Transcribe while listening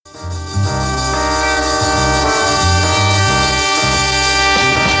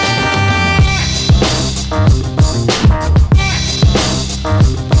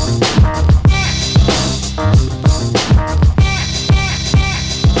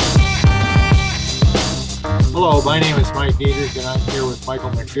Hello, my name is Mike Diedrich, and I'm here with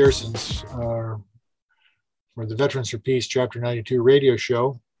Michael McPherson for the Veterans for Peace Chapter 92 radio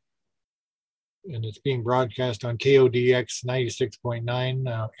show. And it's being broadcast on KODX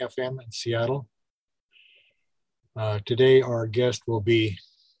 96.9 FM in Seattle. Today, our guest will be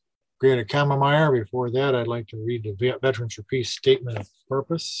Greta Kammermeyer. Before that, I'd like to read the Veterans for Peace Statement of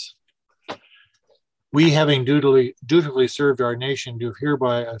Purpose. We, having dutifully served our nation, do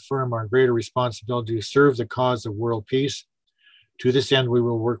hereby affirm our greater responsibility to serve the cause of world peace. To this end, we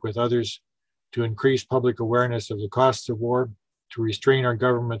will work with others to increase public awareness of the costs of war, to restrain our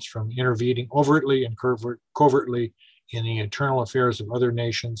governments from intervening overtly and covertly in the internal affairs of other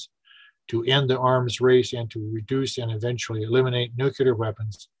nations, to end the arms race and to reduce and eventually eliminate nuclear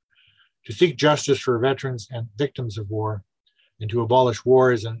weapons, to seek justice for veterans and victims of war, and to abolish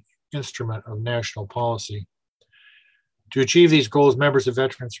war as an instrument of national policy. To achieve these goals, members of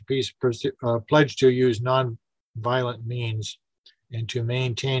Veterans for Peace pledge to use non-violent means and to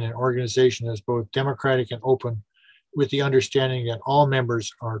maintain an organization that is both democratic and open, with the understanding that all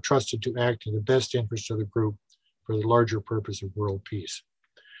members are trusted to act in the best interest of the group for the larger purpose of world peace.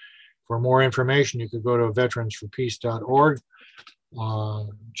 For more information, you could go to veteransforpeace.org,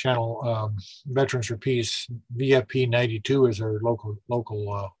 channel Veterans for Peace, VFP 92 is our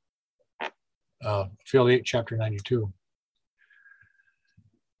local affiliate, Chapter 92.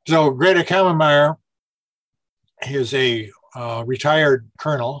 So Greta Kammermeyer is a retired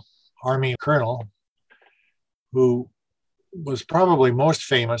colonel, Army colonel, who was probably most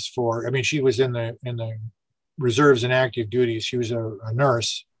famous for, she was in the reserves and active duty. She was a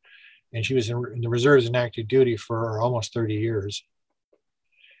nurse, and she was in the reserves and active duty for almost 30 years.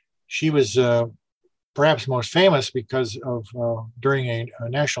 She was perhaps most famous because of during a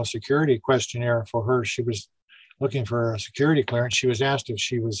national security questionnaire for her, she was looking for a security clearance. She was asked if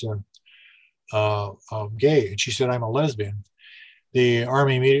she was gay, and she said, "I'm a lesbian." The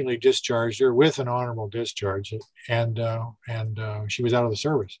Army immediately discharged her with an honorable discharge, and she was out of the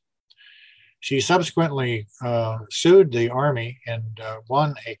service. She subsequently sued the Army and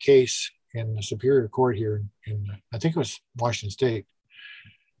won a case in the Superior Court here in I think it was Washington State,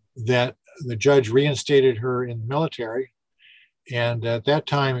 that the judge reinstated her in the military. And at that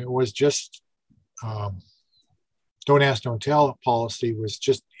time, it was just don't ask, don't tell policy was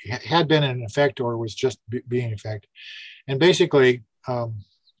just had been in effect or was just being in effect. And basically,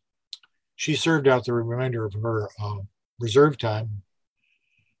 she served out the remainder of her reserve time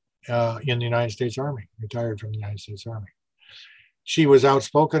in the United States Army, retired from the United States Army. She was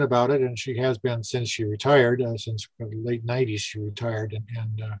outspoken about it, and she has been since she retired, since the late 90s she retired,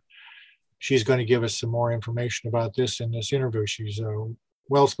 and she's going to give us some more information about this in this interview. She's a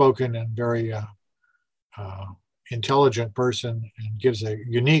well-spoken and very intelligent person, and gives a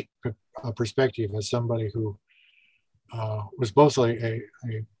unique perspective as somebody who was both a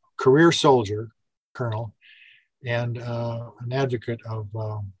career soldier, colonel, and an advocate of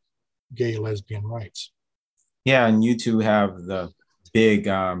gay lesbian rights. Yeah, and you two have the big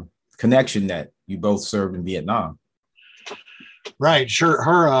connection that you both served in Vietnam. Right, sure.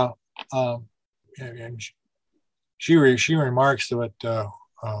 Her and she remarks that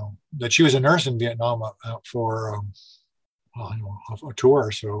she was a nurse in Vietnam for a tour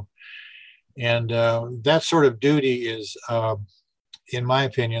or so, and that sort of duty is, in my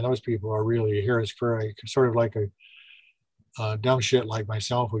opinion, those people are really heroes for a sort of like a dumb shit like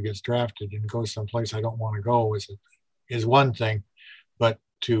myself who gets drafted and goes someplace I don't want to go is one thing, but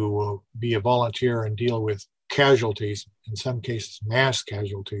to be a volunteer and deal with casualties, in some cases mass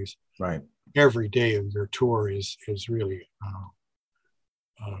casualties, right, every day of your tour is really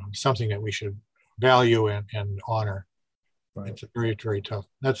something that we should value and honor. Right. It's a very, very tough.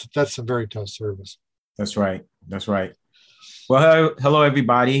 That's a very tough service. That's right. That's right. Well, hello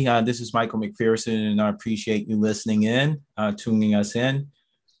everybody. This is Michael McPherson, and I appreciate you listening in, tuning us in.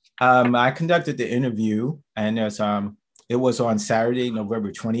 I conducted the interview, and it was on Saturday,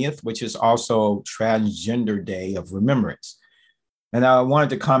 November 20th, which is also Transgender Day of Remembrance. And I wanted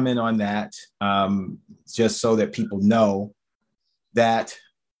to comment on that just so that people know that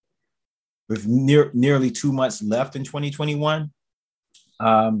with nearly 2 months left in 2021,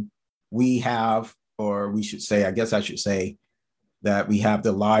 we have, or we should say, I guess I should say, that we have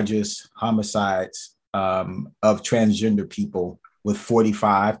the largest homicides of transgender people, with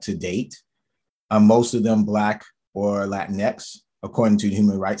 45 to date, most of them Black or Latinx, according to the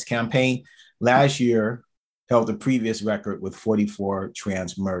Human Rights Campaign. Last year held the previous record with 44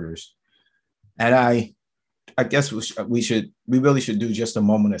 trans murders. And I guess we really should do just a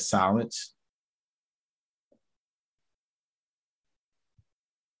moment of silence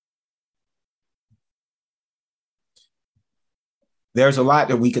there's a lot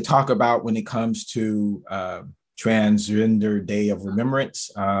that we could talk about when it comes to Transgender Day of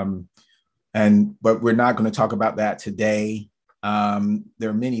Remembrance. But we're not going to talk about that today. There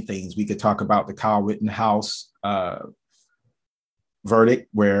are many things we could talk about. The Kyle Rittenhouse verdict,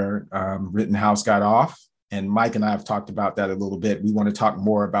 where Rittenhouse got off, and Mike and I have talked about that a little bit. We want to talk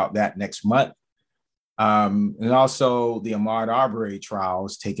more about that next month. And also the Ahmaud Arbery trial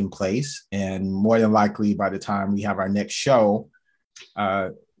is taking place, and more than likely by the time we have our next show,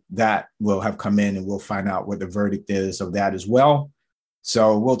 that will have come in, and we'll find out what the verdict is of that as well.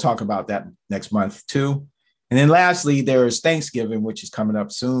 So we'll talk about that next month too. And then lastly, there's Thanksgiving, which is coming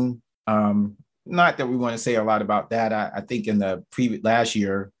up soon. Not that we want to say a lot about that. I think in the last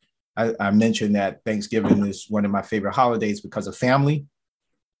year, I mentioned that Thanksgiving is one of my favorite holidays because of family.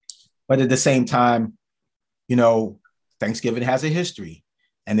 But at the same time, you know, Thanksgiving has a history,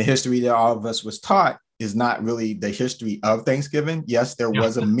 and the history that all of us was taught is not really the history of Thanksgiving. Yes, there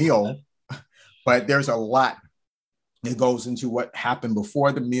was a meal, but there's a lot that goes into what happened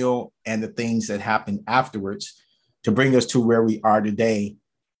before the meal and the things that happened afterwards to bring us to where we are today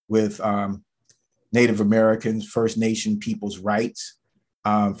with Native Americans, First Nation people's rights,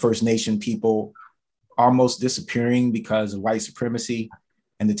 First Nation people almost disappearing because of white supremacy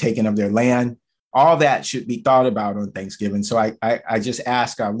and the taking of their land. All that should be thought about on Thanksgiving. So I just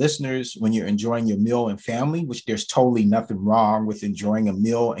ask our listeners, when you're enjoying your meal and family, which there's totally nothing wrong with enjoying a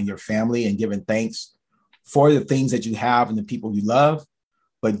meal and your family and giving thanks for the things that you have and the people you love,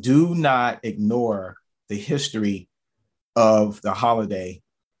 but do not ignore the history of the holiday,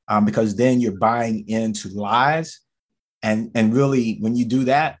 because then you're buying into lies. And really, when you do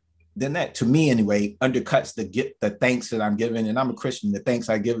that, then that, to me anyway, undercuts the thanks that I'm giving. And I'm a Christian, the thanks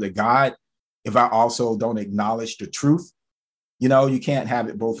I give to God, if I also don't acknowledge the truth. You know, you can't have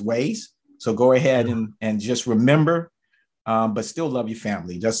it both ways. So go ahead and just remember, but still love your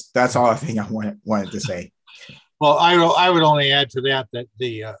family. That's all I think I wanted to say. Well, I would only add to that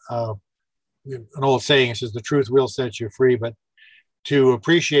the an old saying says the truth will set you free, but to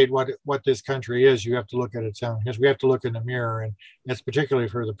appreciate what this country is, you have to look at its own history. We have to look in the mirror, and that's particularly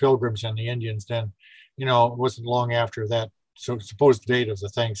for the Pilgrims and the Indians. Then, you know, it wasn't long after that supposed date of the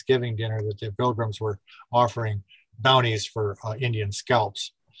Thanksgiving dinner that the Pilgrims were offering bounties for Indian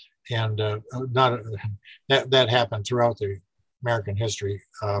scalps, and that happened throughout the American history.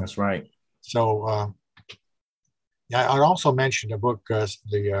 That's right. So I also mentioned a book,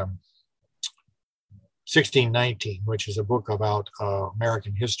 the 1619, which is a book about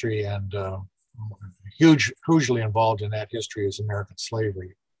American history, and hugely involved in that history is American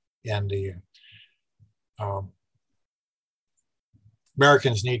slavery, and the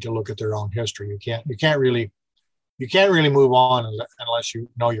Americans need to look at their own history. You can't really move on unless you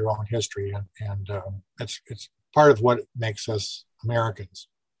know your own history, and it's part of what makes us Americans,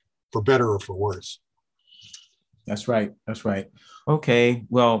 for better or for worse. That's right. That's right. Okay.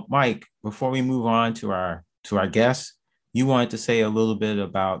 Well, Mike, before we move on to our guests, you wanted to say a little bit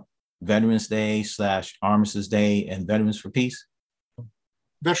about Veterans Day / Armistice Day and Veterans for Peace?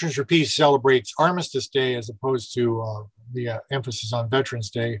 Veterans for Peace celebrates Armistice Day as opposed to the emphasis on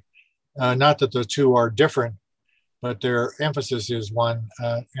Veterans Day. Not that the two are different, but their emphasis is one.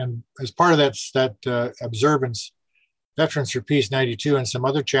 And as part of that observance, Veterans for Peace 92 and some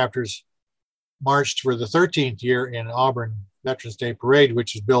other chapters marched for the 13th year in Auburn Veterans Day Parade,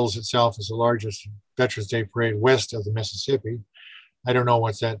 which bills itself as the largest Veterans Day parade west of the Mississippi. I don't know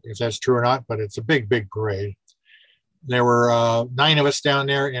if that's true or not, but it's a big parade. There were 9 of us down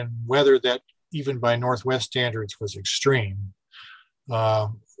there in weather that even by Northwest standards was extreme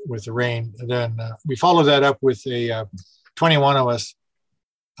with the rain. And then we followed that up with 21 of us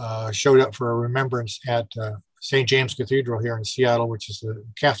showed up for a remembrance at St. James Cathedral here in Seattle, which is the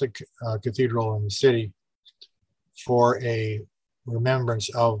Catholic cathedral in the city, for a remembrance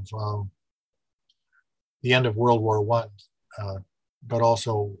of the end of World War I. But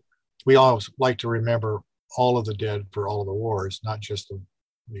also, we always like to remember all of the dead for all of the wars, not just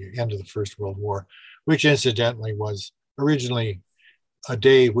the end of the First World War, which incidentally was originally a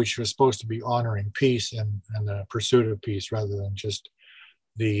day which was supposed to be honoring peace and the pursuit of peace, rather than just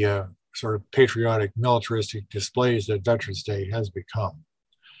the sort of patriotic militaristic displays that Veterans Day has become.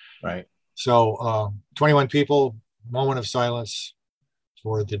 Right. So 21 people, moment of silence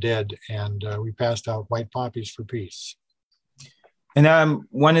for the dead, and we passed out white poppies for peace. And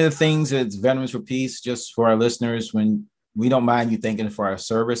one of the things that's Veterans for Peace, just for our listeners, when we don't mind you thanking for our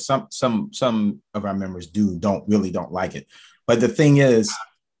service, some of our members don't like it. But the thing is,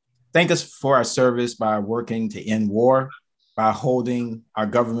 thank us for our service by working to end war, by holding our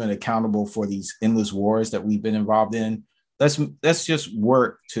government accountable for these endless wars that we've been involved in. let's just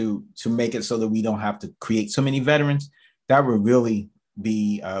work to make it so that we don't have to create so many veterans. That would really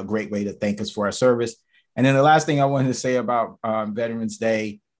be a great way to thank us for our service. And then the last thing I wanted to say about Veterans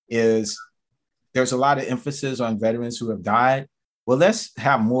Day is there's a lot of emphasis on veterans who have died. Well, let's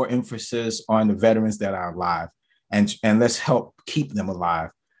have more emphasis on the veterans that are alive, and let's help keep them alive.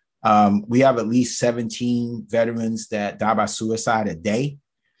 We have at least 17 veterans that die by suicide a day.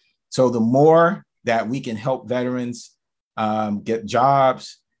 So the more that we can help veterans get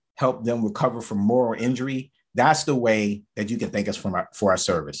jobs, help them recover from moral injury, that's the way that you can thank us for our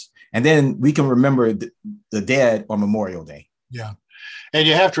service. And then we can remember the dead on Memorial Day. Yeah. And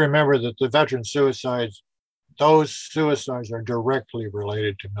you have to remember that the veteran suicides, those suicides are directly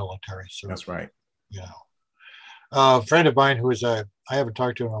related to military service. That's right. You know, a friend of mine who is I haven't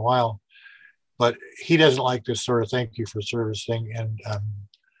talked to in a while, but he doesn't like this sort of thank you for service thing. And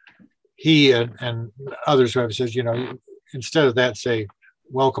he and others who have said, you know, instead of that, say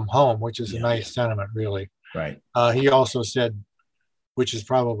welcome home, which is a nice sentiment, really. Right. He also said, which is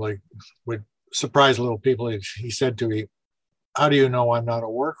probably would surprise little people, he said to me, how do you know I'm not a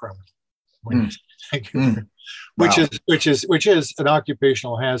war criminal? When you say thank you. Which is an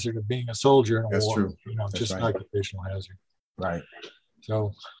occupational hazard of being a soldier in a That's war. True. You know, That's just right. an occupational hazard. Right.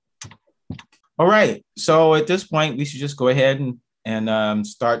 So, all right. So at this point, we should just go ahead and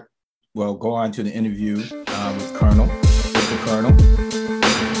start. Well, go on to the interview with Colonel. Mr. Colonel.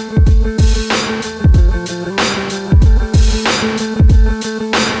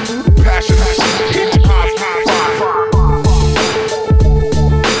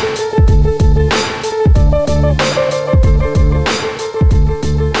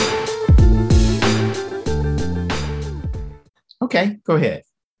 Okay, go ahead.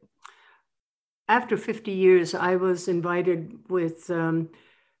 After 50 years, I was invited with an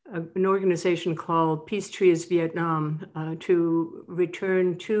organization called Peace Trees Vietnam to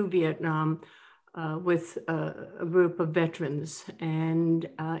return to Vietnam with a group of veterans. And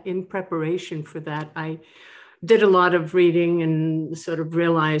in preparation for that, I did a lot of reading and sort of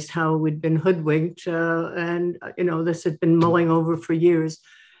realized how we'd been hoodwinked. And, you know, this had been mulling over for years.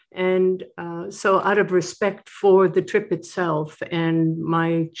 And so out of respect for the trip itself and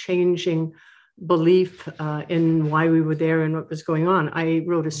my changing belief in why we were there and what was going on, I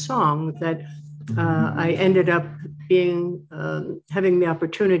wrote a song that I ended up having the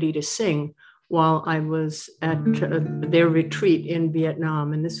opportunity to sing while I was at their retreat in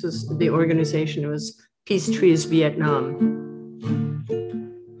Vietnam. And this was the organization, it was Peace Trees Vietnam.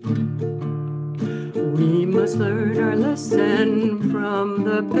 We must learn our lesson from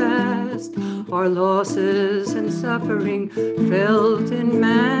the past, our losses and suffering felt in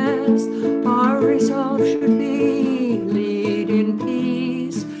mass. Our resolve should be lead in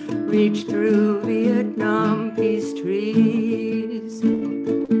peace, reach through Vietnam peace trees.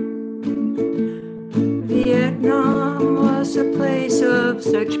 Vietnam was a place of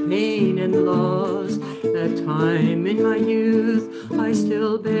such pain and loss. That time in my youth, I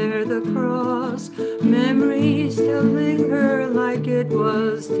still bear the cross. Memories still linger like it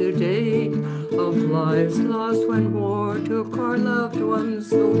was today, of lives lost when war took our loved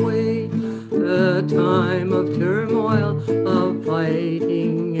ones away. A time of turmoil, of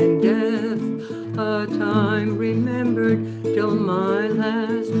fighting and death, a time remembered till my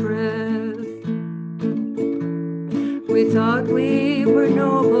last breath. We thought we were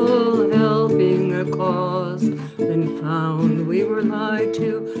noble, helping a cause, then found we were lied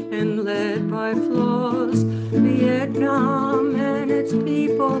to and led by flaws. Vietnam and its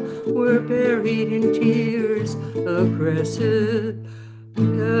people were buried in tears, aggressive,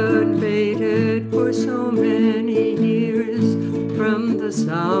 invaded for so many years. From the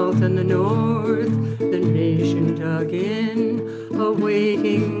south and the north, the nation dug in,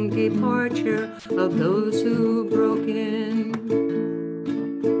 awaiting departure of those who broke in.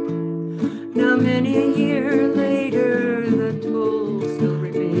 Now many a year later, the toll still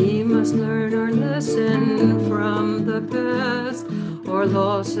remains. We must learn our lesson from the past, our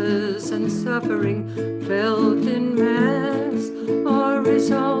losses and suffering felt in mass. Our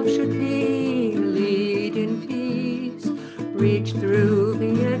resolve should be lead in peace, reach through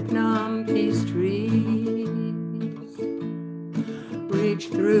Vietnam peace trees. Reach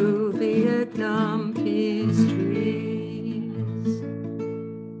through Vietnam peace trees.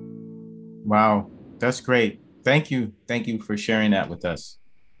 Wow, that's great. Thank you. Thank you for sharing that with us.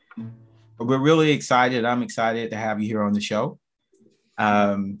 We're really excited. I'm excited to have you here on the show.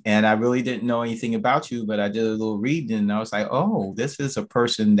 And I really didn't know anything about you, but I did a little reading and I was like, oh, this is a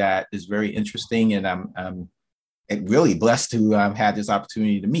person that is very interesting. And I'm really blessed to have had this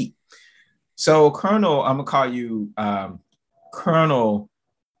opportunity to meet. So Colonel, I'm gonna call you Colonel,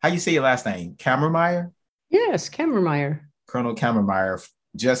 how you say your last name? Kammermeyer? Yes, Kammermeyer. Colonel Kammermeyer,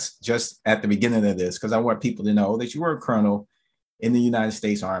 just at the beginning of this, because I want people to know that you were a colonel in the United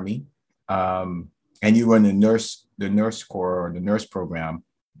States Army, and you were in the nurse corps or the nurse program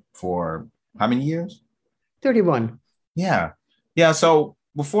for how many years? 31. Yeah. Yeah. So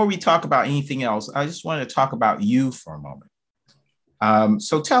before we talk about anything else, I just want to talk about you for a moment.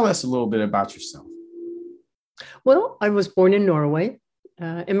 So tell us a little bit about yourself. Well, I was born in Norway,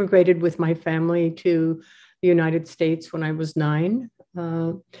 immigrated with my family to the United States when I was 9,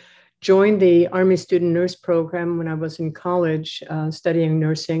 joined the Army Student Nurse Program when I was in college, studying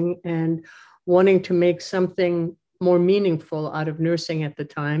nursing and wanting to make something more meaningful out of nursing at the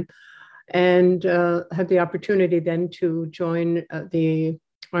time, and had the opportunity then to join the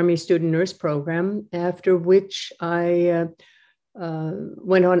Army Student Nurse Program, after which I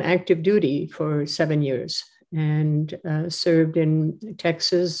went on active duty for 7 years and served in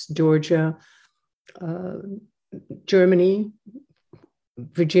Texas, Georgia, Germany,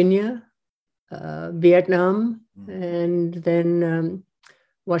 Virginia, Vietnam, and then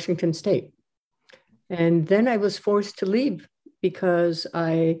Washington State. And then I was forced to leave because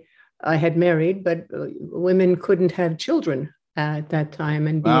I had married, but women couldn't have children at that time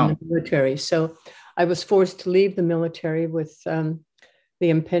and be in the military. So I was forced to leave the military with the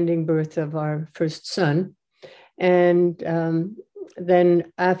impending birth of our first son. And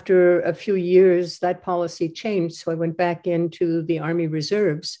then after a few years, that policy changed. So I went back into the Army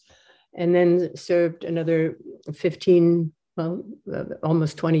Reserves and then served another 15,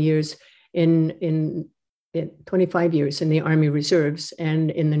 almost 20 years in 25 years in the Army Reserves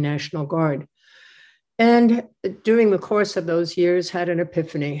and in the National Guard. And during the course of those years, had an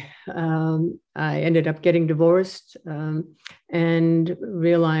epiphany. I ended up getting divorced and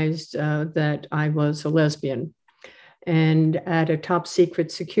realized that I was a lesbian. And at a top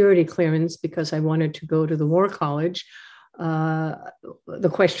secret security clearance, because I wanted to go to the War College,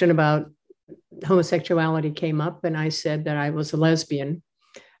 the question about homosexuality came up, and I said that I was a lesbian.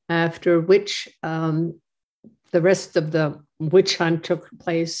 After which the rest of the witch hunt took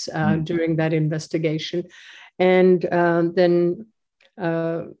place during that investigation. And then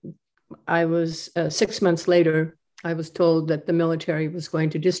I was 6 months later, I was told that the military was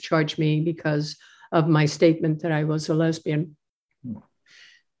going to discharge me because of my statement that I was a lesbian.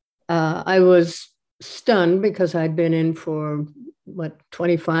 I was stunned because I'd been in for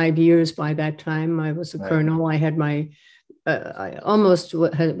 25 years by that time. I was a colonel. I had I almost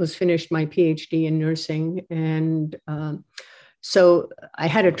was finished my PhD in nursing. And so I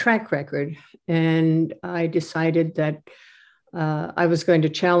had a track record, and I decided that I was going to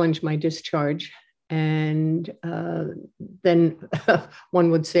challenge my discharge. And then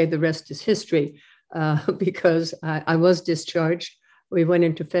one would say the rest is history, because I was discharged. We went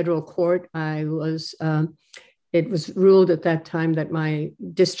into federal court. It was ruled at that time that my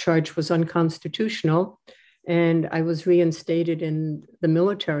discharge was unconstitutional, and I was reinstated in the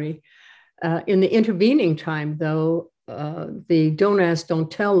military. In the intervening time, though, the Don't Ask,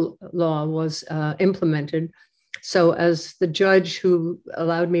 Don't Tell law was implemented. So as the judge who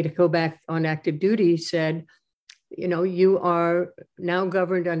allowed me to go back on active duty said, you are now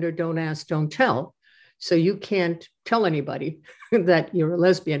governed under Don't Ask, Don't Tell. So you can't tell anybody that you're a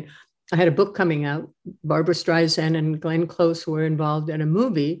lesbian. I had a book coming out. Barbara Streisand and Glenn Close were involved in a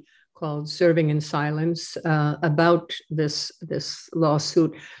movie called Serving in Silence about this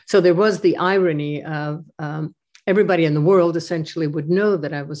lawsuit. So there was the irony of everybody in the world essentially would know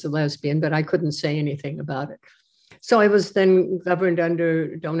that I was a lesbian, but I couldn't say anything about it. So I was then governed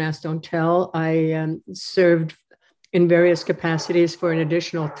under Don't Ask, Don't Tell. I served in various capacities for an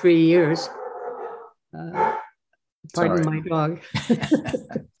additional 3 years. Pardon my dog.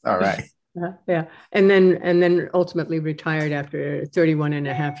 All right. Yeah. And then ultimately retired after 31 and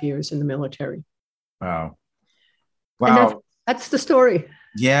a half years in the military. Wow. And that's the story.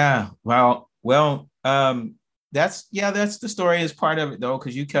 Yeah. Wow. Well, that's the story as part of it, though,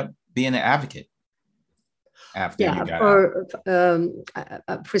 because you kept being an advocate after you got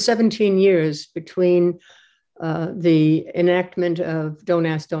out. For 17 years between the enactment of Don't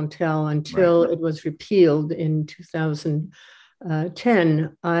Ask, Don't Tell until it was repealed in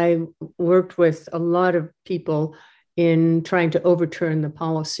 2010, I worked with a lot of people in trying to overturn the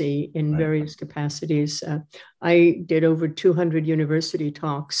policy in various capacities. I did over 200 university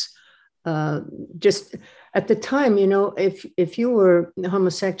talks. Just at the time, if you were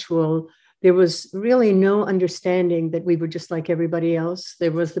homosexual, there was really no understanding that we were just like everybody else.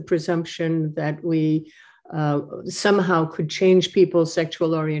 There was the presumption that we somehow could change people's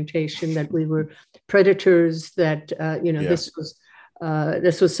sexual orientation, that we were predators, that, Yeah.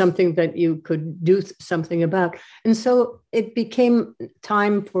 this was something that you could do something about. And so it became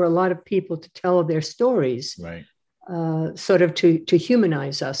time for a lot of people to tell their stories, Right. sort of to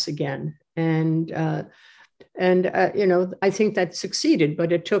humanize us again. And I think that succeeded,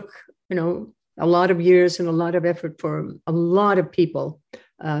 but it took, a lot of years and a lot of effort for a lot of people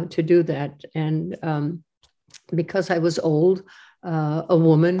to do that. And because I was old, a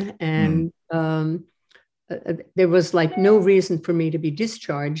woman, and there was like no reason for me to be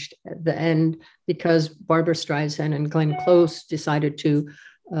discharged at the end, because Barbara Streisand and Glenn Close decided to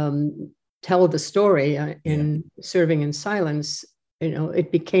tell the story in Serving in Silence.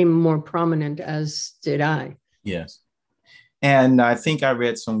 It became more prominent, as did I. Yes. And I think I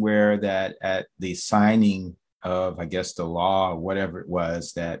read somewhere that at the signing of, I guess, the law or whatever it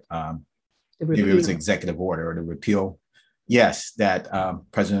was, that maybe it was executive order or the repeal. Yes, that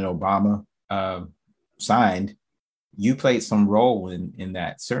President Obama signed. You played some role in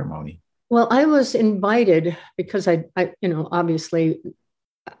that ceremony. Well, I was invited because I obviously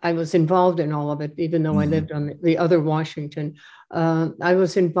I was involved in all of it, even though I lived on the other Washington. I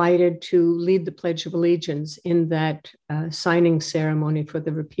was invited to lead the Pledge of Allegiance in that signing ceremony for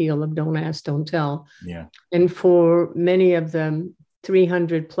the repeal of Don't Ask, Don't Tell. Yeah. And for many of them,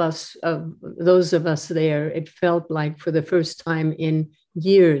 300 plus of those of us there, it felt like for the first time in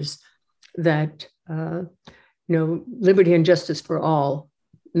years that, liberty and justice for all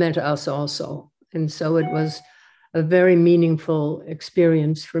meant us also. And so it was a very meaningful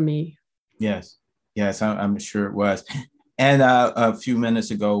experience for me. Yes, I'm sure it was. And a few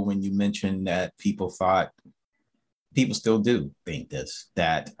minutes ago, when you mentioned that people still do think this,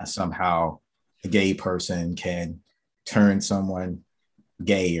 that somehow a gay person can turn someone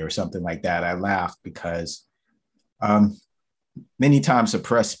gay or something like that, I laughed because many times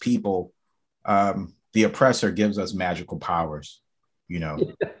oppressed people, the oppressor gives us magical powers,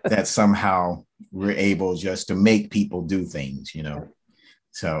 that somehow we're able just to make people do things,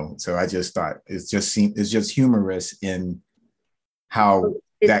 So I just thought it's just humorous in how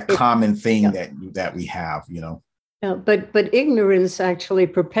that common thing that we have, Yeah, but ignorance actually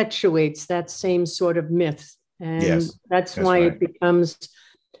perpetuates that same sort of myth. And that's why it becomes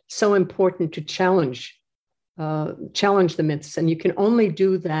so important to challenge the myths. And you can only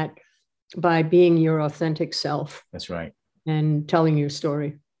do that by being your authentic self. That's right. And telling your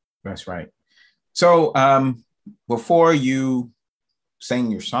story. That's right. So before you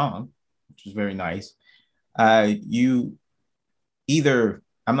sang your song, which was very nice, you either,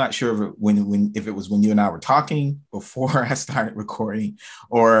 I'm not sure if it was when you and I were talking before I started recording,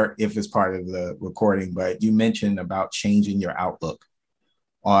 or if it's part of the recording, but you mentioned about changing your outlook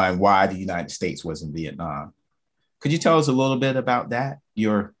on why the United States was in Vietnam. Could you tell us a little bit about that,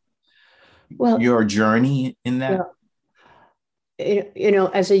 your journey in that?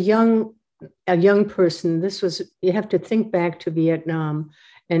 As a young person, you have to think back to Vietnam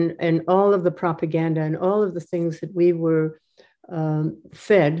and all of the propaganda and all of the things that we were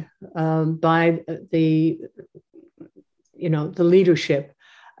fed by the leadership,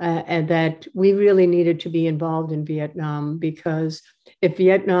 and that we really needed to be involved in Vietnam, because if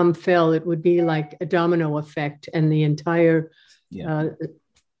Vietnam fell, it would be like a domino effect, and the entire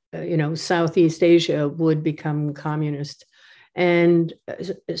Southeast Asia would become communist. And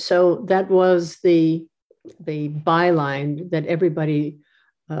so that was the byline that everybody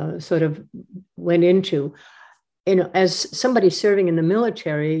sort of went into. As somebody serving in the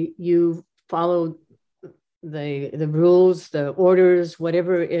military, you follow the rules, the orders,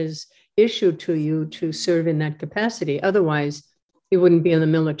 whatever is issued to you to serve in that capacity. Otherwise, you wouldn't be in the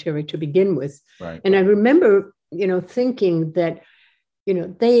military to begin with. Right. And I remember, thinking that,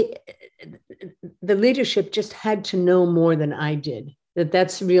 the leadership just had to know more than I did,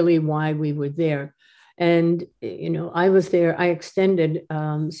 that's really why we were there. And, I was there, I extended,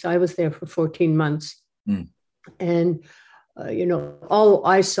 so I was there for 14 months. And, all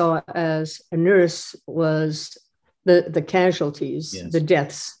I saw as a nurse was the casualties, the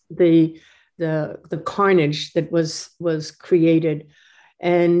deaths, the carnage that was created.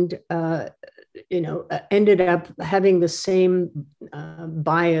 And, ended up having the same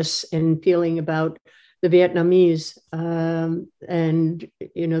bias and feeling about the Vietnamese, and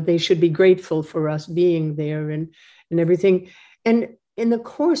they should be grateful for us being there and everything. And in the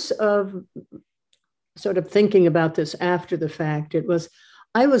course of sort of thinking about this after the fact,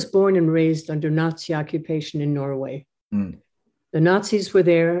 I was born and raised under Nazi occupation in Norway. The Nazis were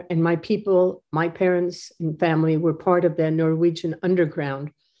there, and my people, my parents and family, were part of the Norwegian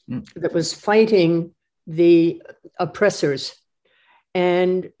underground that was fighting the oppressors.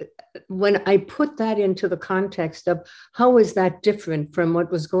 And when I put that into the context of how is that different from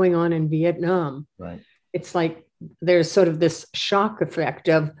what was going on in Vietnam, right. It's like there's sort of this shock effect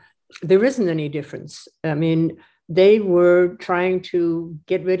of there isn't any difference. I mean, they were trying to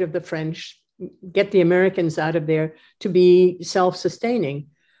get rid of the French, get the Americans out of there to be self-sustaining.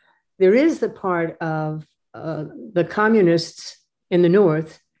 There is the part of the communists in the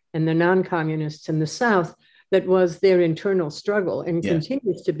North and the non-communists in the South that was their internal struggle and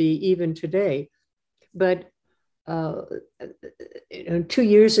continues to be even today. But 2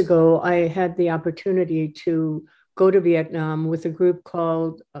 years ago, I had the opportunity to go to Vietnam with a group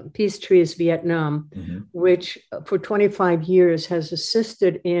called Peace Trees Vietnam, which for 25 years has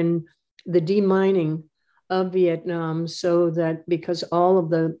assisted in the demining of Vietnam, so that because all of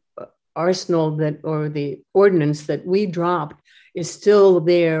the arsenal that or the ordnance that we dropped is still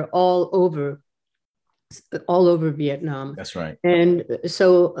there all over Vietnam. That's right. And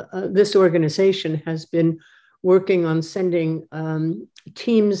so this organization has been working on sending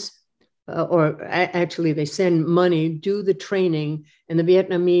teams, or actually they send money, do the training, and the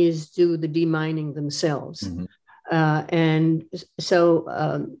Vietnamese do the demining themselves. And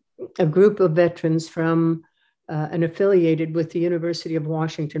so a group of veterans from and affiliated with the University of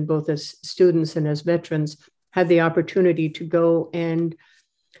Washington, both as students and as veterans, had the opportunity to go and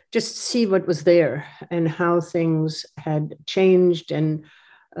just see what was there and how things had changed, and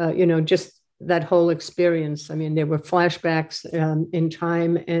just that whole experience. I mean, there were flashbacks in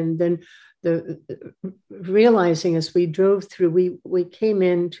time, and then the realizing as we drove through, we came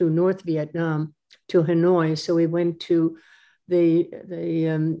into North Vietnam, to Hanoi, so we went to the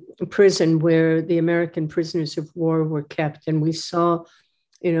prison where the American prisoners of war were kept, and we saw,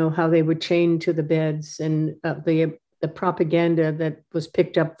 how they were chained to the beds, and the propaganda that was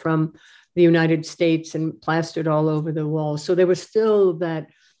picked up from the United States and plastered all over the walls. So there was still that,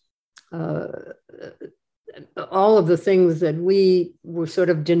 all of the things that we were sort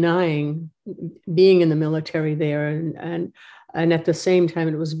of denying being in the military there. And at the same time,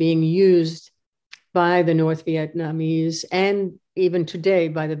 it was being used by the North Vietnamese, and even today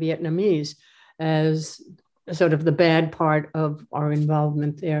by the Vietnamese, as sort of the bad part of our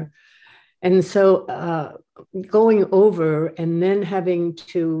involvement there. And so going over and then having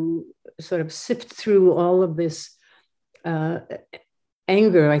to sort of sift through all of this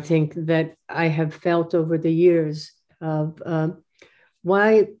anger, I think, that I have felt over the years of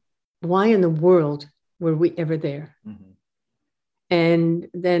why in the world were we ever there? And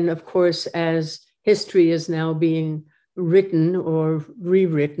then, of course, as history is now being written or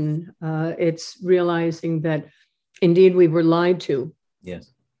rewritten, it's realizing that indeed we were lied to. Yes.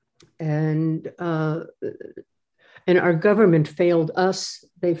 And our government failed us.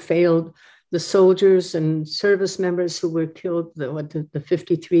 They failed the soldiers and service members who were killed, the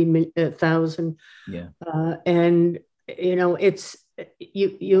 53,000. Yeah. And, it's,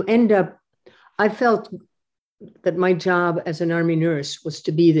 you end up, I felt that my job as an Army nurse was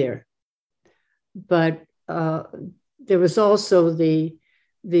to be there. But there was also the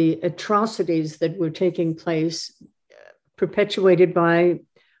atrocities that were taking place, perpetuated by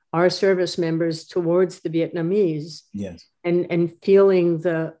our service members towards the Vietnamese. Yes. And feeling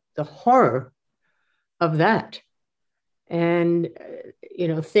the horror of that. And,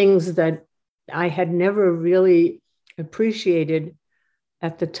 things that I had never really appreciated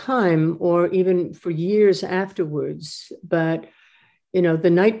at the time, or even for years afterwards. But, the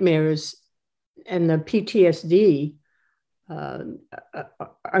nightmares and the PTSD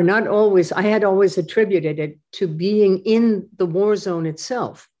are not always, I had always attributed it to being in the war zone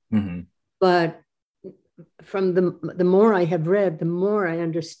itself. But from the more I have read, the more I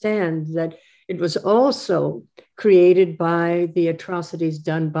understand that it was also created by the atrocities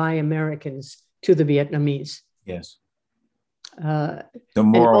done by Americans to the Vietnamese. Yes. The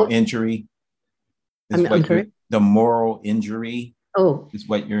moral injury. I'm sorry? The moral injury. Oh, is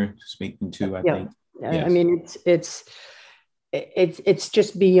what you're speaking to, I think. Yes. I mean, it's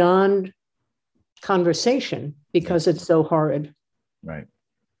just beyond conversation because it's so horrid. Right.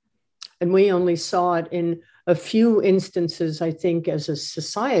 And we only saw it in a few instances, I think, as a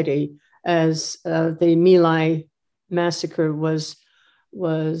society, as the My Lai massacre was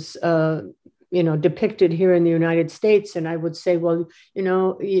depicted here in the United States. And I would say, well,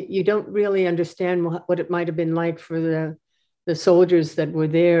 you don't really understand what it might have been like for the soldiers that were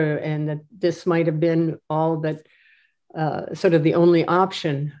there, and that this might have been all that sort of the only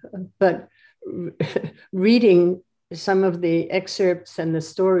option. But reading some of the excerpts and the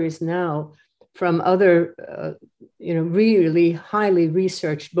stories now from other, really highly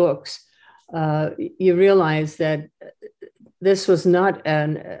researched books, you realize that this was not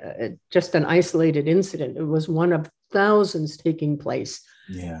just an isolated incident. It was one of thousands taking place.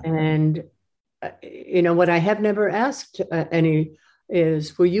 Yeah. And, what I have never asked any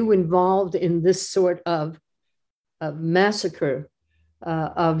is, were you involved in this sort of massacre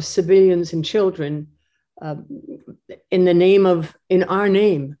of civilians and children in our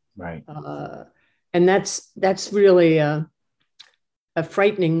name? Right. And that's really a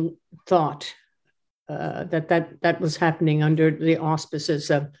frightening thought, that was happening under the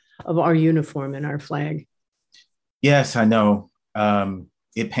auspices of our uniform and our flag. Yes, I know.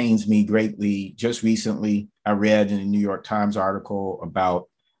 It pains me greatly. Just recently, I read in a New York Times article about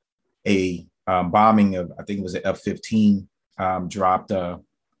a bombing of, I think it was an F-15, dropped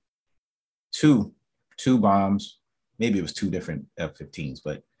two bombs. Maybe it was two different F-15s,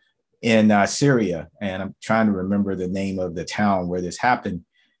 but in Syria. And I'm trying to remember the name of the town where this happened.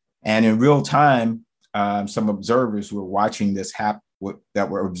 And in real time, some observers were watching this happen, that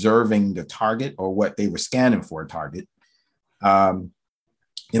were observing the target, or what they were scanning for a target.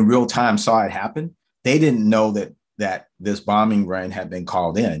 In real time saw it happen. They didn't know that this bombing run had been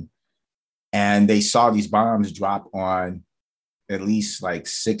called in. And they saw these bombs drop on at least like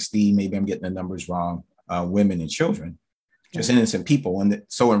 60, maybe I'm getting the numbers wrong, women and children, just innocent people. And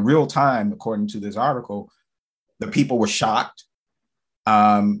so in real time, according to this article, the people were shocked.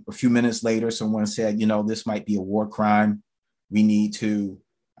 A few minutes later, someone said, this might be a war crime. We need to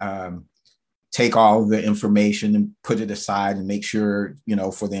take all of the information and put it aside and make sure,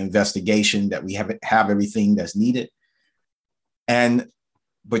 for the investigation, that we have everything that's needed. And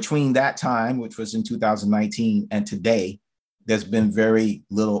between that time, which was in 2019, and today, there's been very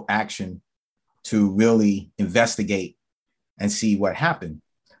little action to really investigate and see what happened.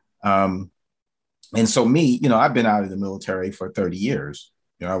 And so me, I've been out of the military for 30 years.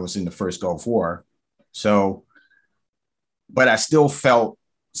 I was in the first Gulf War. So, but I still felt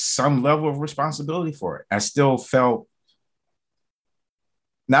some level of responsibility for it. I still felt,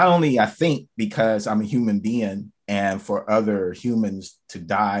 not only I think because I'm a human being, and for other humans to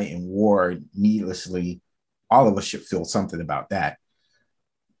die in war needlessly, all of us should feel something about that.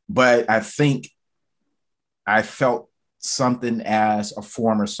 But I think I felt something as a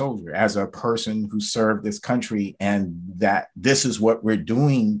former soldier, as a person who served this country, and that this is what we're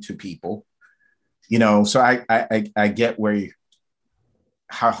doing to people. So I get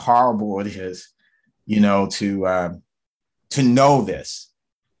how horrible it is, to know this,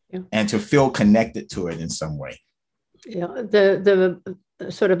 and to feel connected to it in some way. Yeah, the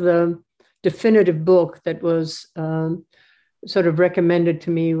sort of the definitive book that was sort of recommended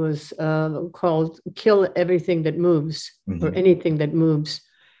to me was called "Kill Everything That Moves," mm-hmm. or Anything That Moves,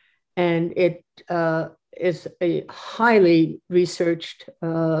 and it is a highly researched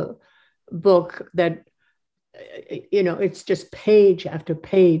book that, it's just page after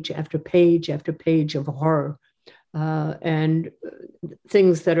page after page after page of horror, and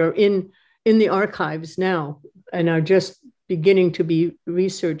things that are in the archives now and are just beginning to be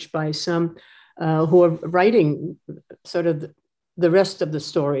researched by some who are writing sort of the rest of the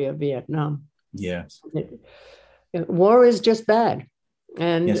story of Vietnam. Yes. War is just bad.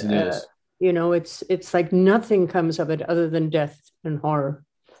 And, yes, it is. It's like nothing comes of it other than death and horror.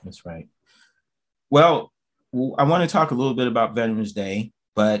 That's right. Well, I want to talk a little bit about Veterans Day,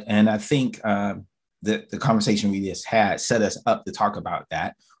 and I think the conversation we just had set us up to talk about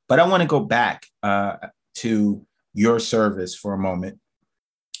that. But I want to go back to your service for a moment.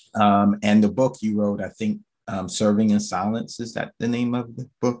 And the book you wrote, I think, Serving in Silence, is that the name of the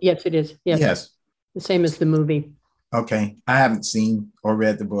book? Yes, it is. Yes. The same as the movie. Okay. I haven't seen or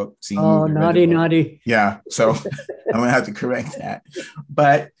read the book. Naughty. Yeah. So I'm going to have to correct that.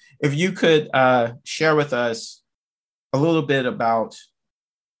 But if you could share with us a little bit about,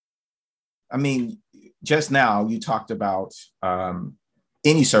 just now you talked about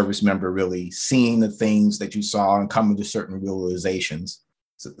any service member really seeing the things that you saw and coming to certain realizations.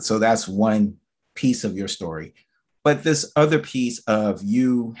 So that's one piece of your story. But this other piece of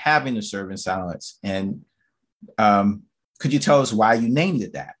you having to serve in silence, and could you tell us why you named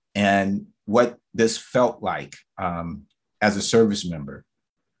it that and what this felt like as a service member?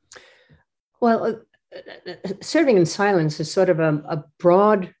 Well, serving in silence is sort of a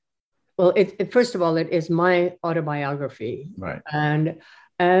broad, first of all, it is my autobiography. Right. And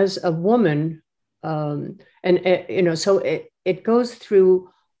as a woman, so it goes through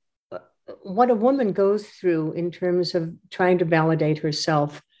what a woman goes through in terms of trying to validate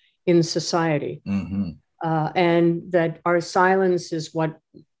herself in society. Mm-hmm. And that our silence is what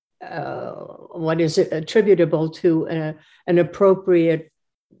is attributable to an appropriate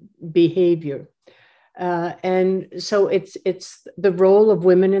behavior. And so it's the role of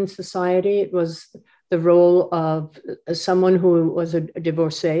women in society. It was the role of someone who was a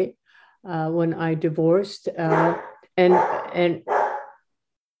divorcee when I divorced, and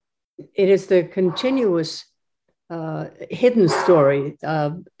it is the continuous hidden story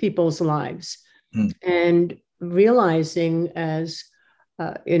of people's lives. And realizing as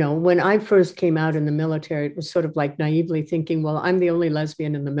when I first came out in the military, it was sort of like naively thinking, well, I'm the only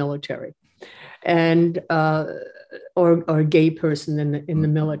lesbian in the military, and or gay person in the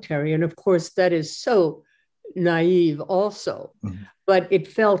military. And of course, that is so naive also, but it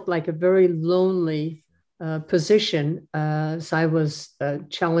felt like a very lonely position as I was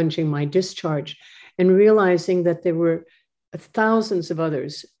challenging my discharge and realizing that there were thousands of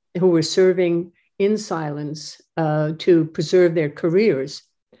others who were serving in silence to preserve their careers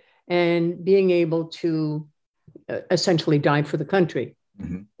and being able to essentially die for the country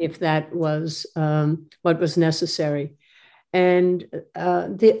if that was what was necessary. And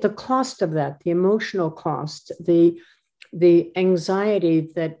the cost of that, the emotional cost, the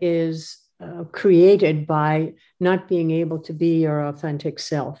anxiety that is created by not being able to be your authentic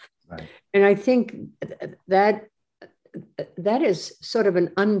self. Right. And I think that is sort of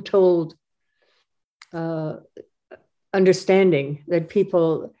an untold understanding that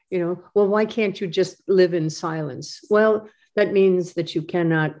people, well, why can't you just live in silence? Well, that means that you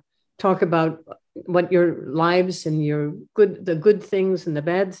cannot talk about what your lives and the good things and the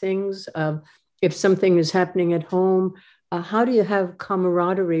bad things. If something is happening at home, how do you have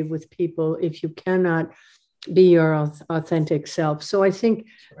camaraderie with people if you cannot be your authentic self? So I think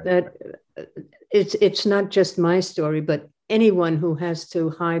that it's not just my story, but anyone who has to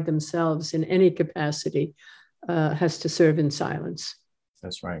hide themselves in any capacity has to serve in silence.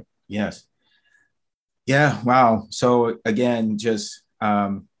 That's right. Yes. Yeah. Wow. So again, just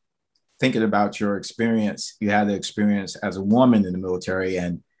thinking about your experience, you had the experience as a woman in the military,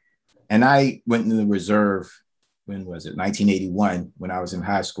 and I went into the reserve. When was it? 1981, when I was in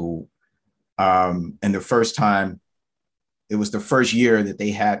high school. And the first time, it was the first year that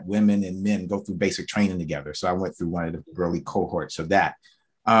they had women and men go through basic training together. So I went through one of the early cohorts of that.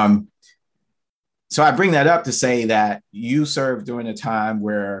 So I bring that up to say that you served during a time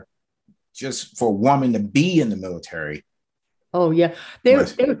where just for a woman to be in the military. Oh, yeah.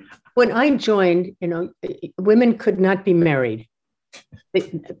 When I joined, women could not be married.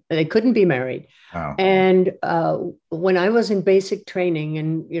 They couldn't be married. Wow. And when I was in basic training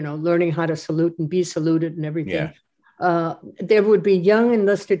and, learning how to salute and be saluted and everything, there would be young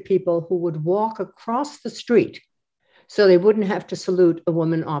enlisted people who would walk across the street so they wouldn't have to salute a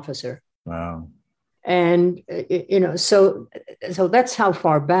woman officer. Wow. And, so that's how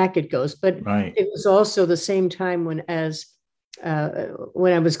far back it goes. But It was also the same time when I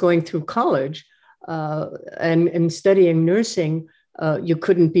was going through college and studying nursing, you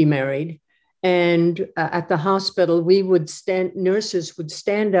couldn't be married. And at the hospital, nurses would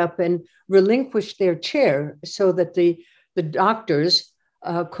stand up and relinquish their chair so that the doctors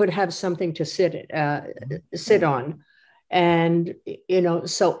could have something to sit on. And,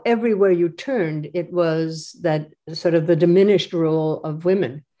 so everywhere you turned, it was that sort of the diminished role of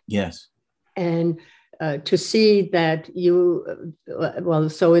women. Yes. And to see that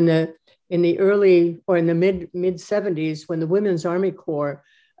so in the early or in the mid 70s, when the Women's Army Corps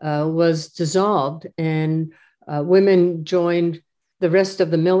was dissolved and women joined the rest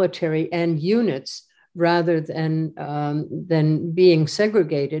of the military and units rather than being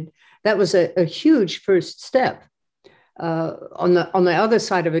segregated, that was a huge first step. On the other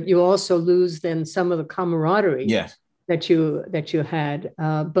side of it, you also lose then some of the camaraderie that you had,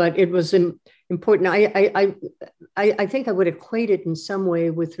 but it was important. I think I would equate it in some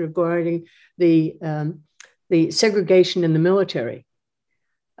way with regarding the segregation in the military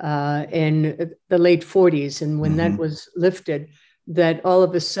in the late 40s, and when that was lifted, that all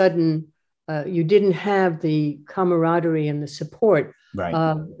of a sudden you didn't have the camaraderie and the support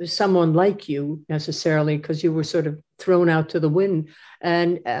of someone like you necessarily, because you were sort of thrown out to the wind.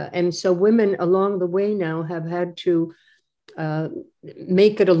 And so women along the way now have had to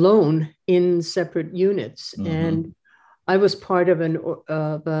make it alone in separate units. And I was part of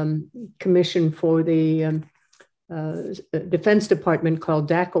a commission for the Defense Department called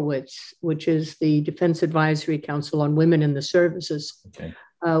DACOWITS, which is the Defense Advisory Council on Women in the Services,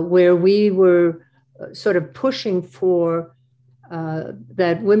 where we were sort of pushing for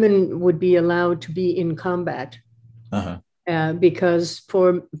that women would be allowed to be in combat. Because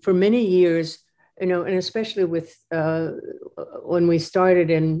for many years, and especially with when we started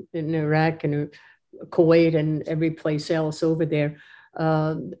in Iraq and Kuwait and every place else over there,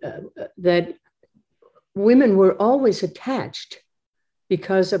 that women were always attached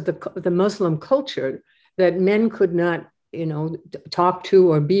because of the Muslim culture that men could not, talk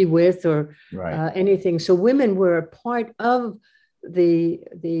to or be with or anything. So women were a part of the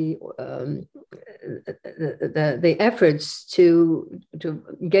efforts to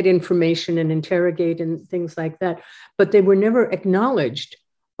get information and interrogate and things like that, but they were never acknowledged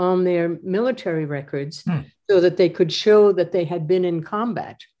on their military records so that they could show that they had been in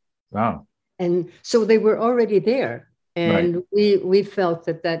combat. Wow. And so they were already there. And we felt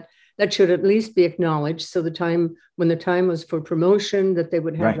that should at least be acknowledged. So when the time was for promotion, that they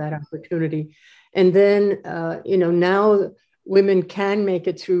would have that opportunity. And then, now women can make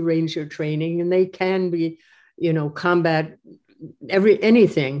it through Ranger training, and they can be, combat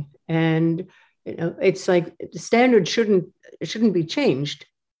anything. And, it's like the standard shouldn't be changed.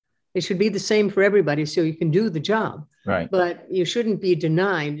 It should be the same for everybody so you can do the job. Right. But you shouldn't be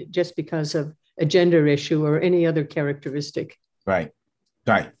denied just because of a gender issue or any other characteristic. Right,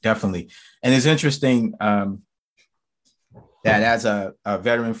 definitely. And it's interesting that as a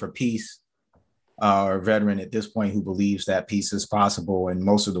veteran for peace, or a veteran at this point who believes that peace is possible in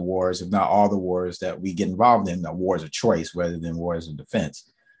most of the wars, if not all the wars that we get involved in, are wars of choice rather than wars of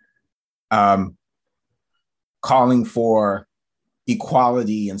defense. Calling for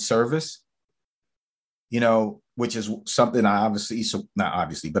equality in service, which is something I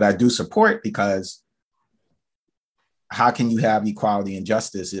I do support, because how can you have equality and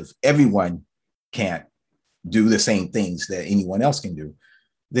justice if everyone can't do the same things that anyone else can do?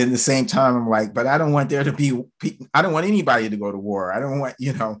 Then at the same time, I'm like, but I don't want I don't want anybody to go to war. I don't want,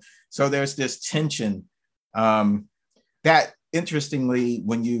 so there's this tension that, interestingly,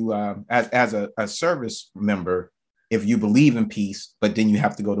 when you, as a service member, if you believe in peace, but then you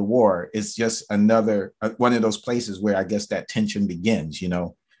have to go to war, it's just another one of those places where I guess that tension begins,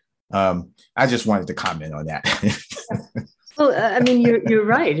 I just wanted to comment on that. Well, I mean, you're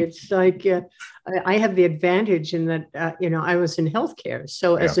right. It's like I have the advantage in that, I was in healthcare.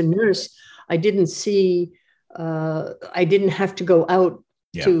 So as a nurse, I didn't have to go out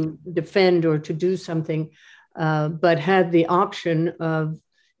to defend or to do something, but had the option of,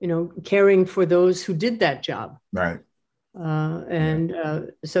 caring for those who did that job. Right.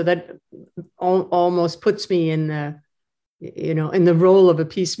 So that almost puts me in the role of a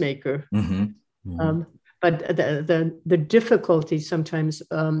peacemaker. Mm-hmm. Mm-hmm. But the difficulty sometimes,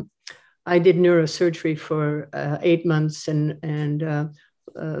 I did neurosurgery for 8 months and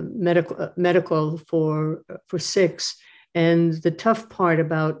medical for 6. And the tough part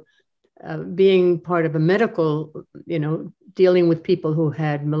about being part of a medical, dealing with people who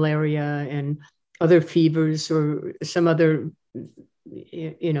had malaria and other fevers or some other,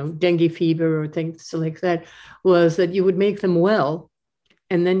 dengue fever or things like that, was that you would make them well,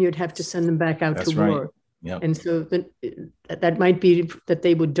 and then you'd have to send them back out to war. Yep. And so that might be that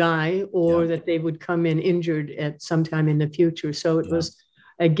they would die, or that they would come in injured at some time in the future. So it was,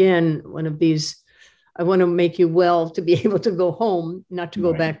 again, one of these, I want to make you well to be able to go home, not to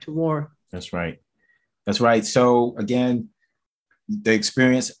go back to war. That's right. So again, the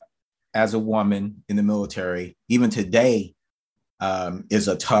experience as a woman in the military, even today, is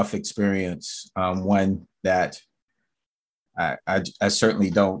a tough experience. One that I certainly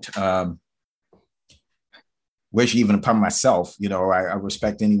don't wish even upon myself. I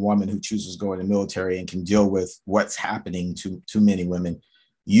respect any woman who chooses to go in the military and can deal with what's happening to many women.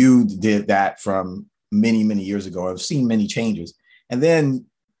 You did that from many, many years ago. I've seen many changes. And then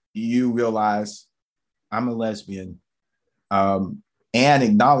you realize I'm a lesbian, and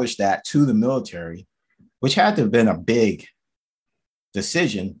acknowledge that to the military, which had to have been a big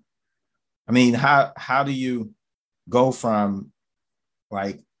decision. I mean, how do you go from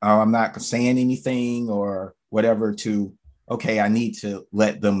like, oh, I'm not saying anything or whatever, to, okay, I need to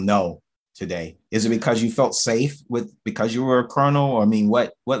let them know today? Is it because you felt safe because you were a colonel? Or, I mean,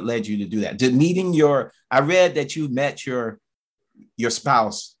 what led you to do that? I read that you met your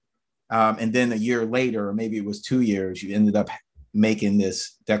spouse, and then a year later, or maybe it was 2 years, you ended up making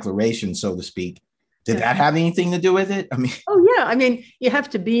this declaration, so to speak. Did that have anything to do with it? I mean, you have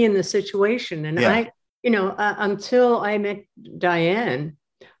to be in the situation. And until I met Diane,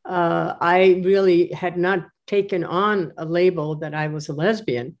 I really had not taken on a label that I was a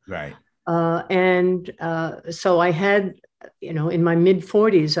lesbian. Right. So I had, in my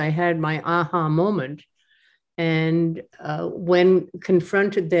mid-40s, I had my aha moment. And when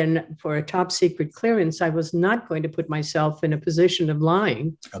confronted then for a top secret clearance, I was not going to put myself in a position of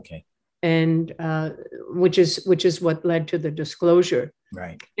lying. Okay. And which is what led to the disclosure.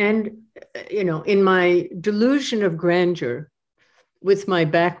 Right. And, in my delusion of grandeur, with my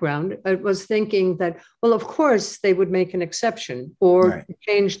background, I was thinking that, well, of course they would make an exception or Right.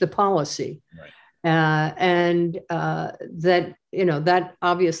 change the policy. Right. That, that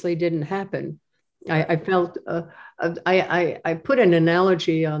obviously didn't happen. I felt, I put an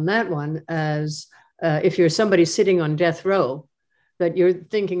analogy on that one as if you're somebody sitting on death row, that you're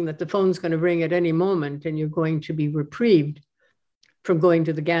thinking that the phone's going to ring at any moment and you're going to be reprieved from going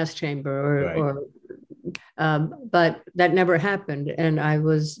to the gas chamber but that never happened. And I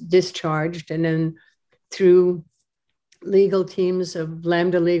was discharged. And then through legal teams of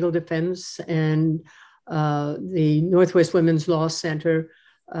Lambda Legal Defense and the Northwest Women's Law Center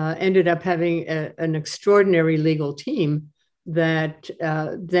ended up having an extraordinary legal team that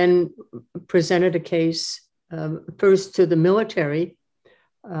then presented a case first to the military,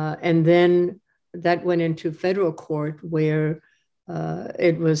 and then that went into federal court where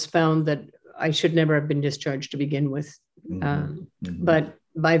it was found that I should never have been discharged to begin with. But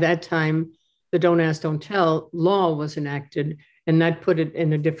by that time, the Don't Ask, Don't Tell law was enacted, and that put it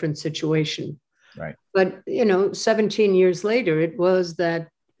in a different situation. Right. But, 17 years later, it was that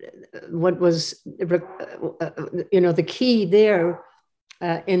what was, the key there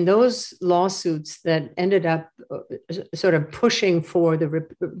in those lawsuits that ended up sort of pushing for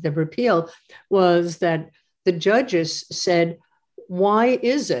the repeal was that the judges said, why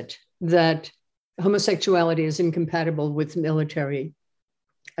is it that homosexuality is incompatible with military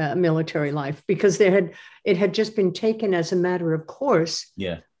life? Because it had just been taken as a matter of course,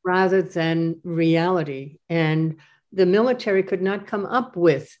 rather than reality. And the military could not come up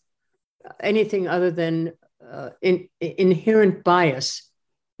with anything other than inherent bias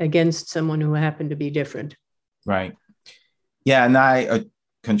against someone who happened to be different. Right. Yeah, and I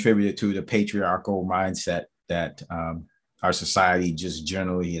contributed to the patriarchal mindset that our society just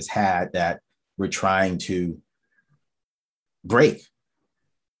generally has had, that we're trying to break.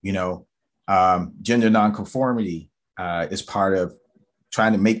 Gender nonconformity is part of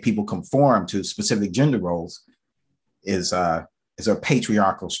trying to make people conform to specific gender roles is a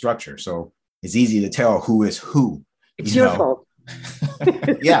patriarchal structure. So it's easy to tell who is who. It's your fault.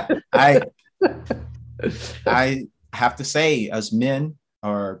 Yeah, I have to say, as men,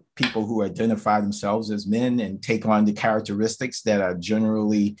 or people who identify themselves as men and take on the characteristics that are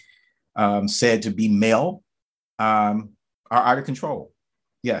generally said to be male, are out of control.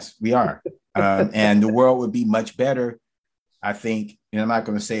 Yes, we are. And the world would be much better, I think. I'm not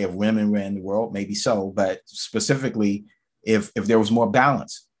going to say if women ran the world, maybe so, but specifically if there was more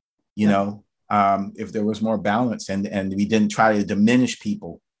balance, if there was more balance and we didn't try to diminish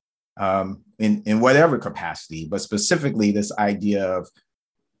people in whatever capacity, but specifically this idea of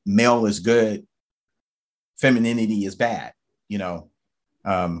male is good, femininity is bad,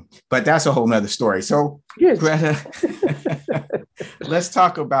 but that's a whole nother story. So yes. Greta, let's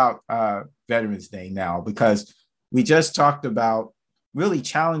talk about Veterans Day now, because we just talked about really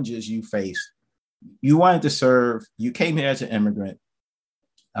challenges you faced. You wanted to serve, you came here as an immigrant,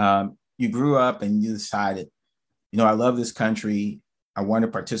 you grew up and you decided, I love this country. I want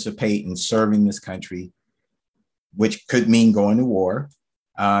to participate in serving this country, which could mean going to war.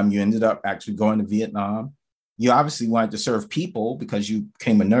 You ended up actually going to Vietnam. You obviously wanted to serve people because you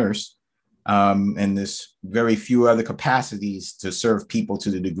became a nurse, and there's very few other capacities to serve people to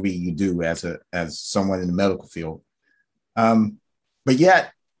the degree you do as someone in the medical field. But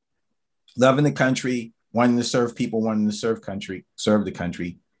yet, loving the country, wanting to serve people, wanting to serve the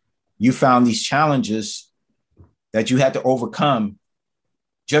country, you found these challenges that you had to overcome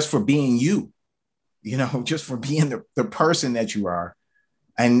just for being you, just for being the person that you are.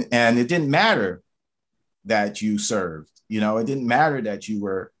 And it didn't matter that you served, it didn't matter that you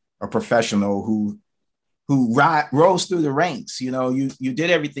were a professional who rose through the ranks, you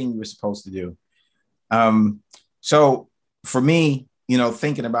did everything you were supposed to do. So for me,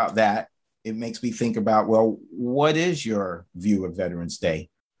 thinking about that, it makes me think about, well, what is your view of Veterans Day?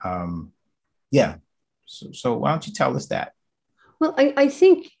 So why don't you tell us that? Well, I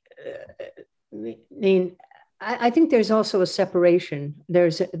think, I think there's also a separation.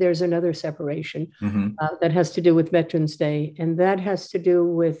 There's another separation that has to do with Veterans Day, and that has to do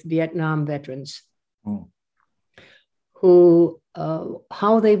with Vietnam veterans who,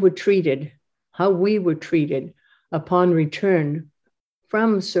 how they were treated, how we were treated upon return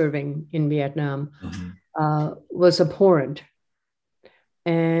from serving in Vietnam was abhorrent.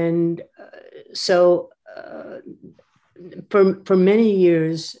 And so for many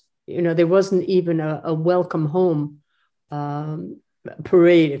years, there wasn't even a welcome home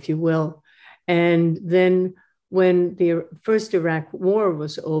parade, if you will. And then when the first Iraq war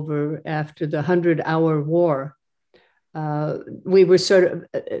was over, after the 100-hour war, we were sort of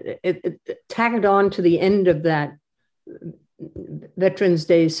tagged on to the end of that Veterans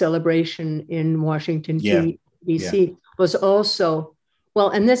Day celebration in Washington, D.C. was also, well,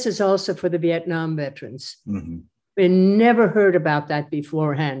 and this is also for the Vietnam veterans. Mm-hmm. We never heard about that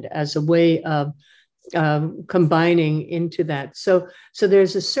beforehand as a way of combining into that. So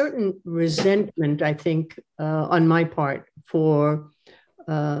there's a certain resentment, I think, on my part for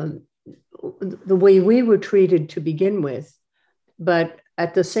the way we were treated to begin with, but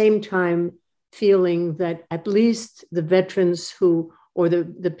at the same time, feeling that at least the veterans who, or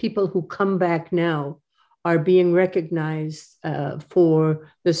the people who come back now are being recognized for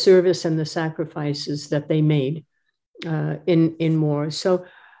the service and the sacrifices that they made in war. So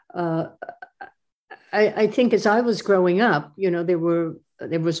I think as I was growing up, there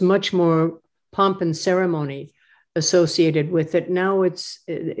was much more pomp and ceremony associated with it. Now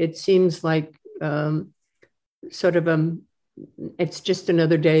it seems like sort of it's just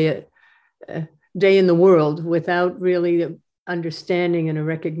another day in the world without really understanding and a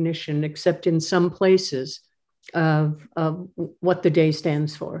recognition, except in some places, of what the day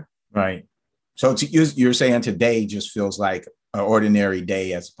stands for. Right. So you're saying today just feels like an ordinary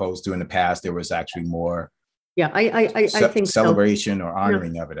day, as opposed to in the past there was actually more. Yeah, I think celebration so. Or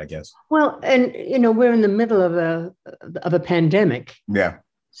honoring of it, I guess. Well, and we're in the middle of a pandemic. Yeah.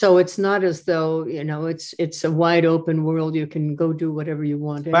 So it's not as though it's a wide open world. You can go do whatever you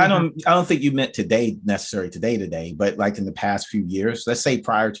want. But I don't think you meant today, but like in the past few years, let's say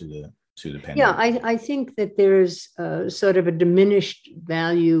prior to the pandemic. Yeah, I think that there's sort of a diminished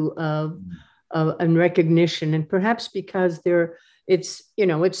value of and recognition, and perhaps because it's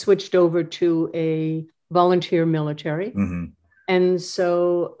switched over to a volunteer military, mm-hmm. and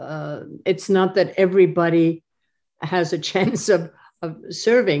so it's not that everybody has a chance of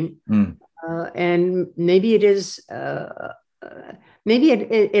serving, and maybe it is. Maybe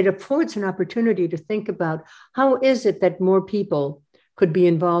it affords an opportunity to think about how is it that more people could be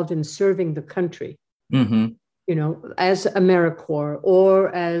involved in serving the country, mm-hmm. As AmeriCorps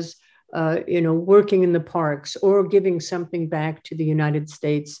or as working in the parks or giving something back to the United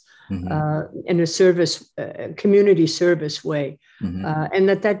States, mm-hmm. In a service, community service way, mm-hmm. And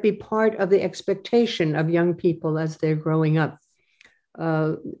that be part of the expectation of young people as they're growing up,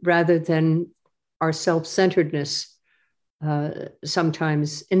 rather than our self-centeredness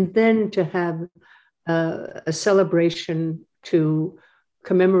sometimes, and then to have a celebration to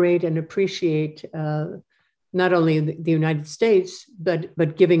commemorate and appreciate not only the United States,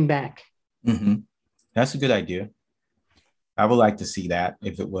 but giving back. Mm-hmm. That's a good idea. I would like to see that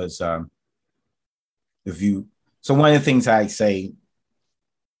if it was, so one of the things I say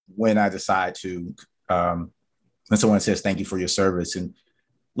when I decide to, when someone says, thank you for your service, and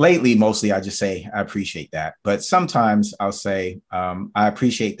lately, mostly I just say, I appreciate that. But sometimes I'll say, I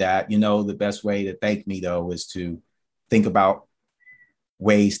appreciate that. The best way to thank me though, is to think about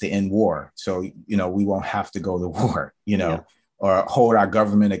ways to end war. So, we won't have to go to war, yeah. Or hold our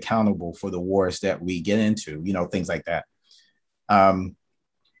government accountable for the wars that we get into, things like that.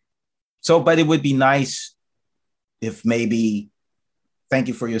 But it would be nice if maybe thank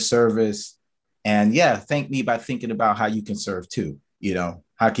you for your service. And yeah, thank me by thinking about how you can serve too.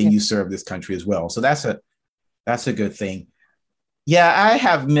 How can you serve this country as well? So that's a good thing. Yeah, I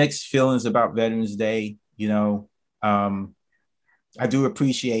have mixed feelings about Veterans Day. I do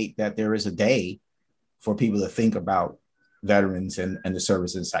appreciate that there is a day for people to think about veterans and the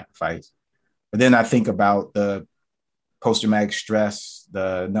service and sacrifice. But then I think about the post-traumatic stress,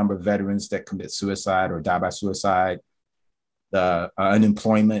 the number of veterans that commit suicide or die by suicide, the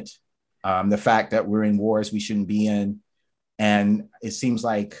unemployment, the fact that we're in wars we shouldn't be in. And it seems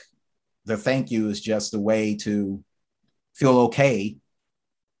like the thank you is just a way to feel okay,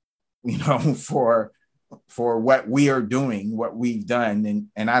 for what we are doing, what we've done.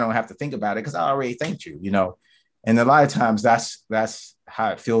 And I don't have to think about it because I already thanked you, And a lot of times that's how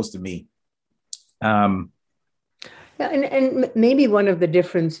it feels to me. Yeah, and maybe one of the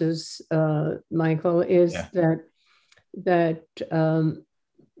differences, Michael, is that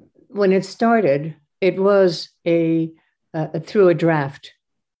when it started, it was through a draft.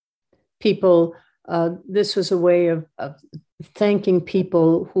 People, this was a way of thanking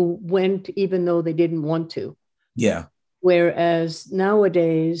people who went even though they didn't want to. Yeah. Whereas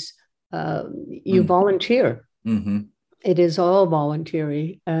nowadays, you volunteer. Mm-hmm. It is all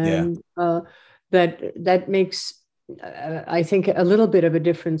voluntary, and that makes, I think, a little bit of a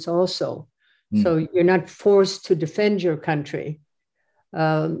difference also. So you're not forced to defend your country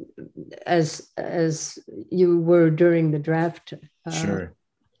as you were during the draft. Sure.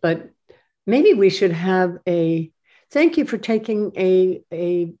 But maybe we should have Thank you for taking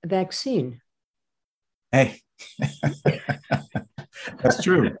a vaccine. Hey, that's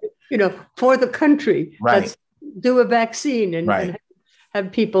true. For the country. Right. Let's do a vaccine and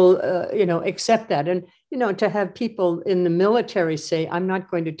have people, accept that. And, to have people in the military say, I'm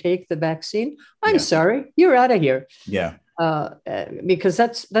not going to take the vaccine. I'm sorry, you're out of here. Yeah. Because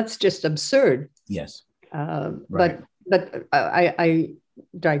that's just absurd. Yes. But I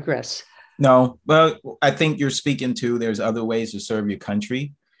digress. No, well, I think you're speaking to there's other ways to serve your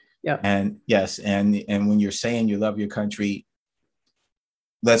country. Yeah. And yes, and when you're saying you love your country,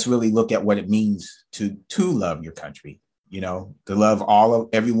 let's really look at what it means to love your country. To love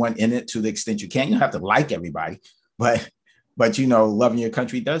everyone in it to the extent you can. You don't have to like everybody, but loving your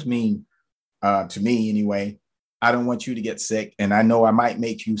country does mean, to me anyway, I don't want you to get sick, and I know I might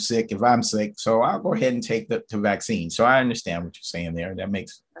make you sick if I'm sick, so I'll go ahead and take the vaccine. So I understand what you're saying there. That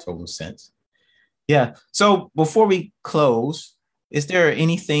makes total sense. Yeah. So before we close, is there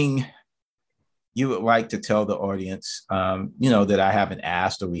anything you would like to tell the audience, that I haven't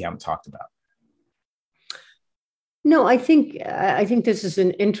asked or we haven't talked about? No, I think this is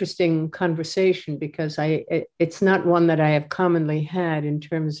an interesting conversation because it's not one that I have commonly had in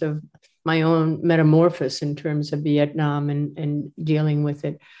terms of my own metamorphosis in terms of Vietnam and dealing with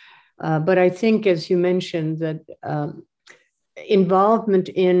it. But I think, as you mentioned, that involvement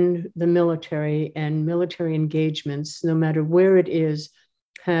in the military and military engagements, no matter where it is,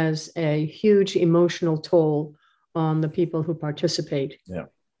 has a huge emotional toll on the people who participate. Yeah.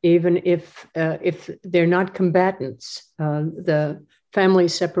 Even if they're not combatants, the family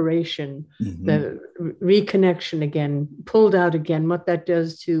separation, the reconnection again, pulled out again, what that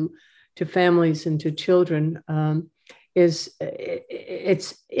does to families and to children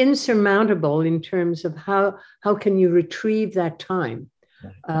it's insurmountable in terms of how can you retrieve that time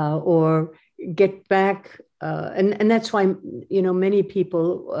or get back. And that's why, many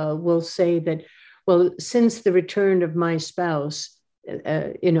people will say that, well, since the return of my spouse,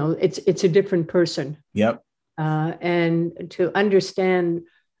 it's a different person. Yep. And to understand,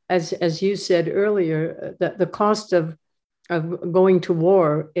 as you said earlier, that the cost of going to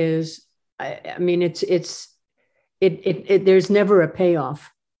war is, there's never a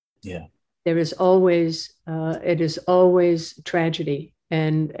payoff. Yeah. There is always, it is always tragedy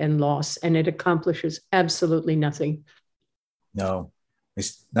and loss, and it accomplishes absolutely nothing. No,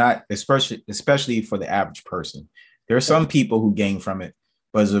 it's not, especially for the average person. There are some people who gain from it,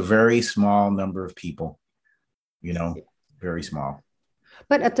 but it's a very small number of people, very small.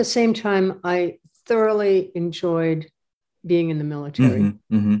 But at the same time, I thoroughly enjoyed being in the military.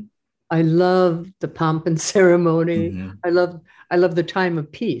 I love the pomp and ceremony. I love the time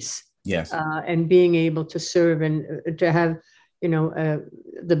of peace. Yes. And being able to serve and to have,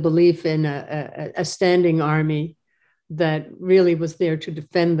 the belief in a standing army that really was there to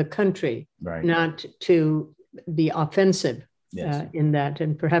defend the country, not to be offensive in that.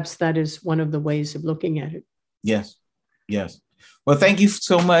 And perhaps that is one of the ways of looking at it. Yes. Yes. Well, thank you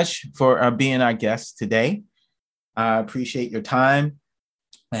so much for being our guest today. I appreciate your time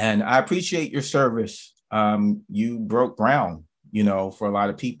and I appreciate your service. You broke ground, for a lot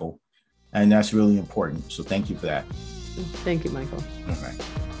of people, and that's really important. So thank you for that. Thank you, Michael. All right.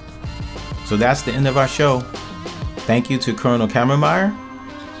 So that's the end of our show. Thank you to Colonel Kammermeyer,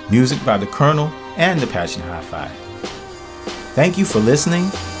 music by the Colonel and the Passion Hi-Fi. Thank you for listening,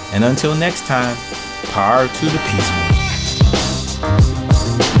 and until next time, power to the peaceful.